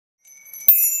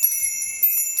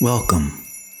Welcome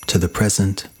to the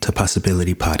Present to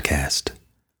Possibility podcast,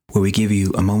 where we give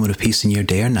you a moment of peace in your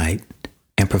day or night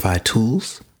and provide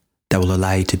tools that will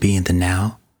allow you to be in the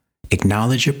now,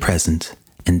 acknowledge your present,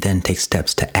 and then take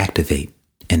steps to activate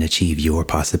and achieve your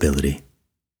possibility.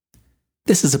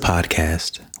 This is a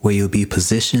podcast where you'll be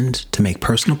positioned to make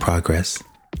personal progress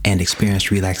and experience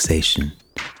relaxation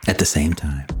at the same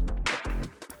time.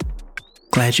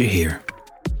 Glad you're here.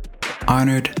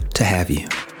 Honored to have you.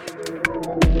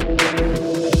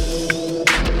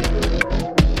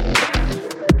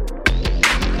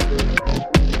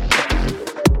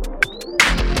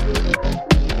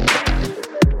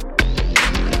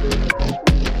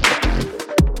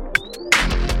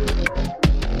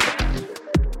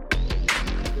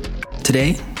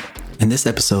 Today, in this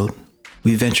episode,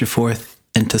 we venture forth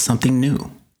into something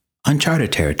new,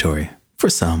 uncharted territory for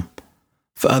some.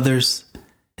 For others,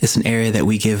 it's an area that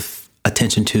we give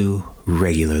attention to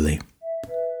regularly.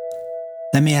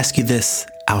 Let me ask you this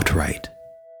outright.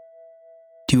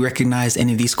 Do you recognize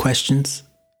any of these questions?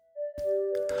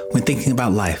 When thinking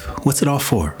about life, what's it all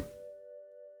for?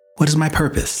 What is my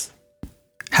purpose?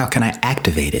 How can I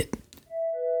activate it?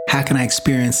 How can I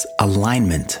experience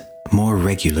alignment more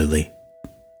regularly?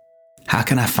 How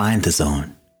can I find the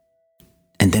zone?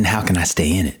 And then how can I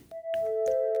stay in it?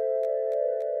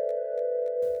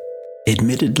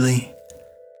 Admittedly,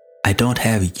 I don't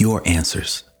have your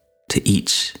answers to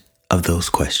each of those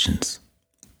questions.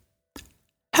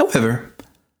 However,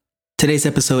 today's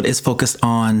episode is focused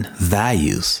on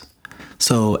values.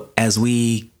 So as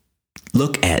we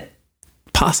look at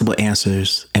possible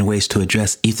answers and ways to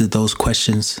address each of those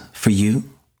questions for you,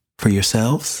 for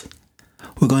yourselves,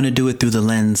 we're going to do it through the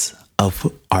lens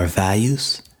of our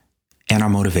values and our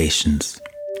motivations.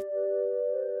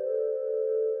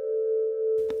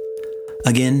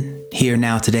 Again, here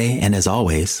now today, and as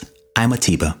always, I'm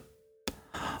Atiba.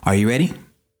 Are you ready?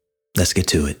 Let's get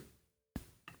to it.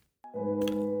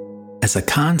 As a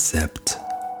concept,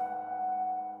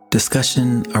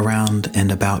 discussion around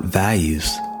and about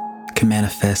values can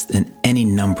manifest in any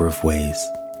number of ways.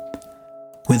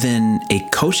 Within a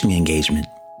coaching engagement,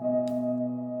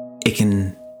 it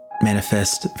can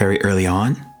manifest very early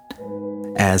on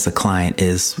as a client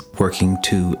is working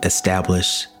to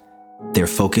establish their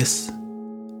focus,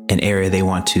 an area they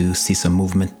want to see some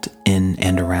movement in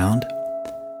and around.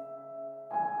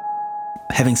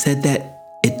 Having said that,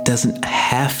 it doesn't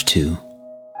have to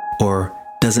or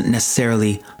doesn't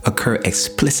necessarily occur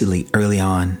explicitly early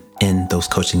on in those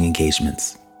coaching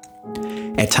engagements.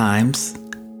 At times,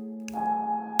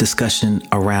 discussion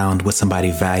around what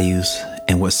somebody values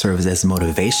and what serves as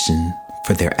motivation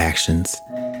for their actions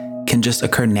can just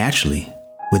occur naturally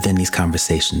within these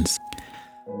conversations.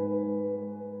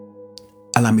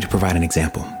 Allow me to provide an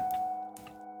example.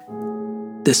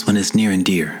 This one is near and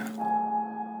dear,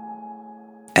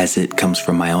 as it comes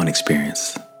from my own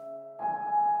experience.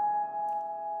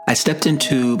 I stepped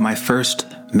into my first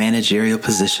managerial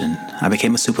position. I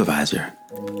became a supervisor.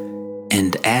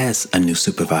 And as a new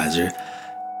supervisor,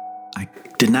 I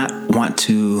did not want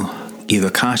to either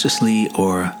consciously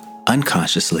or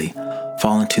unconsciously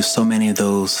fall into so many of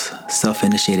those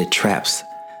self-initiated traps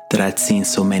that I'd seen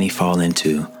so many fall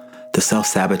into. The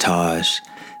self-sabotage,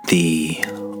 the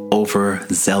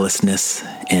overzealousness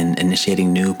in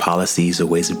initiating new policies or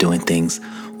ways of doing things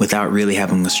without really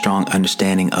having a strong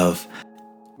understanding of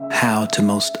how to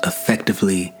most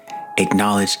effectively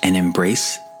acknowledge and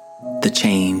embrace the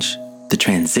change, the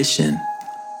transition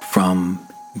from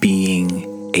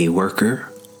being a worker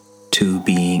to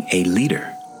being a leader.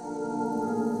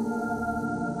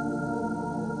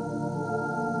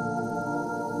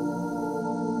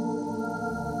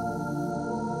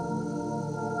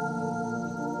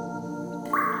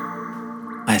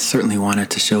 I certainly wanted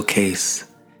to showcase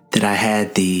that I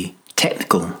had the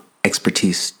technical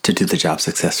expertise to do the job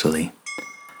successfully.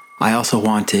 I also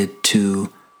wanted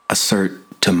to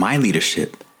assert to my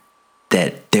leadership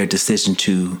that their decision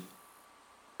to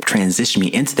transition me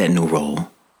into that new role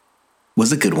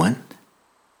was a good one.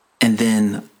 And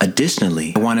then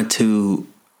additionally, I wanted to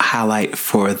highlight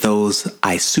for those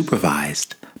I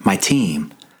supervised, my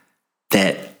team,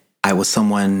 that I was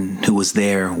someone who was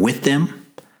there with them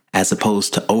as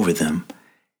opposed to over them.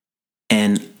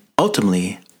 And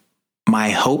ultimately, my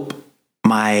hope,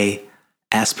 my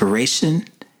aspiration,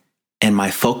 and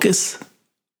my focus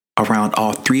around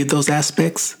all three of those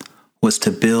aspects was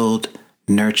to build,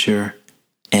 nurture,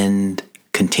 and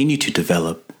continue to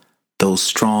develop those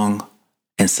strong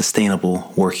and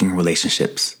sustainable working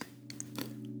relationships.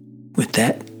 With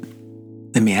that,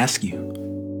 let me ask you,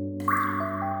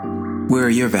 where are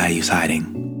your values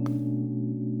hiding?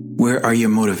 Where are your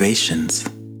motivations?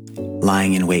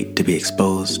 lying in wait to be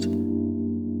exposed,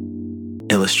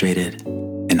 illustrated,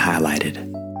 and highlighted.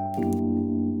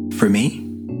 For me,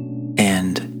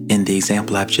 and in the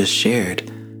example I've just shared,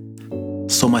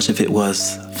 so much of it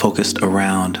was focused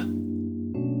around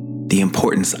the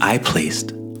importance I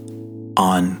placed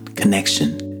on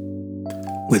connection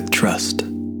with trust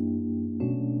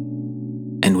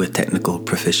and with technical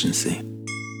proficiency.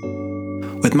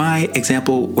 With my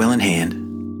example well in hand,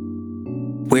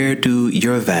 where do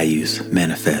your values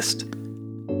manifest?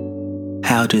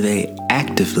 How do they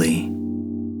actively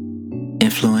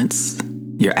influence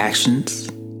your actions,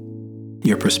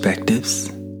 your perspectives,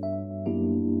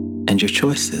 and your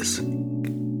choices?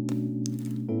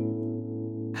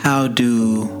 How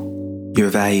do your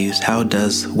values, how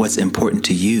does what's important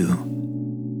to you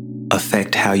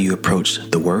affect how you approach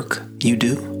the work you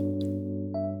do?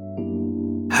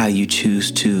 How you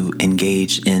choose to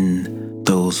engage in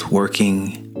those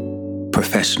working,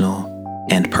 professional,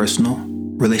 and personal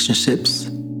relationships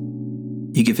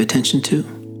you give attention to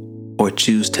or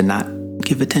choose to not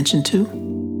give attention to?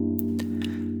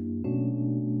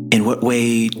 In what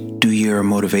way do your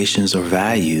motivations or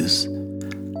values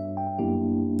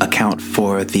account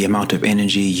for the amount of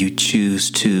energy you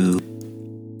choose to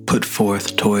put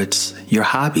forth towards your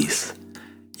hobbies,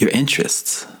 your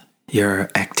interests, your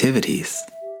activities?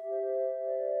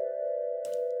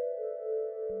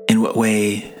 In what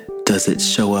way does it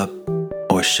show up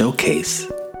or showcase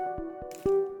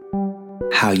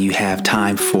how you have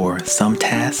time for some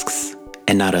tasks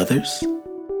and not others?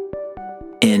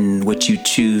 In what you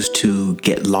choose to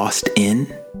get lost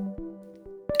in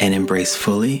and embrace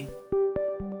fully?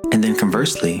 And then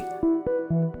conversely,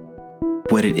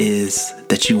 what it is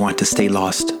that you want to stay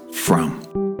lost from?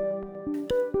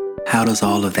 How does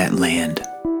all of that land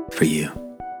for you?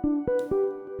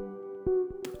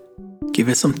 Give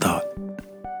it some thought.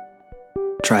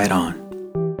 Try it on.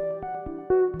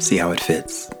 See how it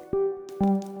fits.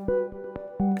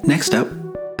 Next up,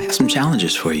 I have some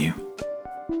challenges for you.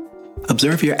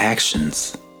 Observe your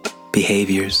actions,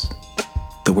 behaviors,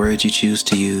 the words you choose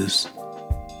to use,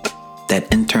 that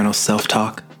internal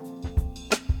self-talk,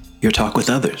 your talk with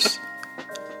others,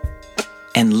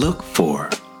 and look for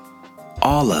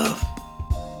all of,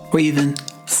 or even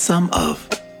some of,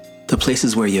 the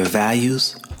places where your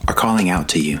values are calling out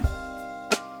to you.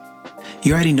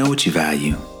 You already know what you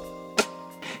value.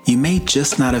 You may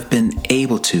just not have been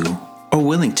able to or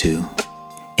willing to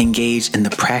engage in the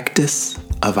practice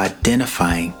of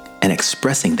identifying and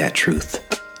expressing that truth,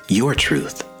 your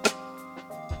truth.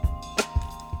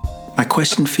 My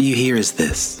question for you here is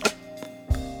this: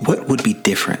 what would be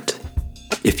different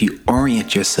if you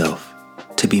orient yourself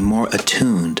to be more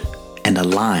attuned and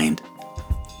aligned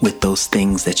with those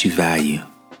things that you value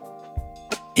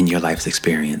in your life's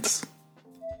experience?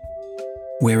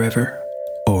 Wherever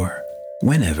or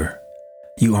whenever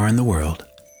you are in the world,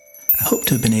 I hope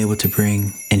to have been able to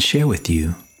bring and share with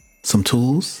you some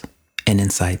tools and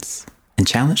insights and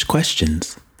challenge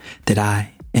questions that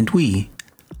I and we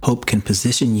hope can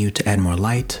position you to add more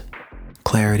light,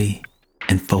 clarity,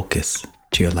 and focus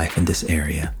to your life in this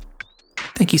area.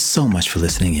 Thank you so much for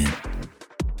listening in.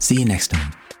 See you next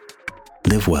time.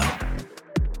 Live well.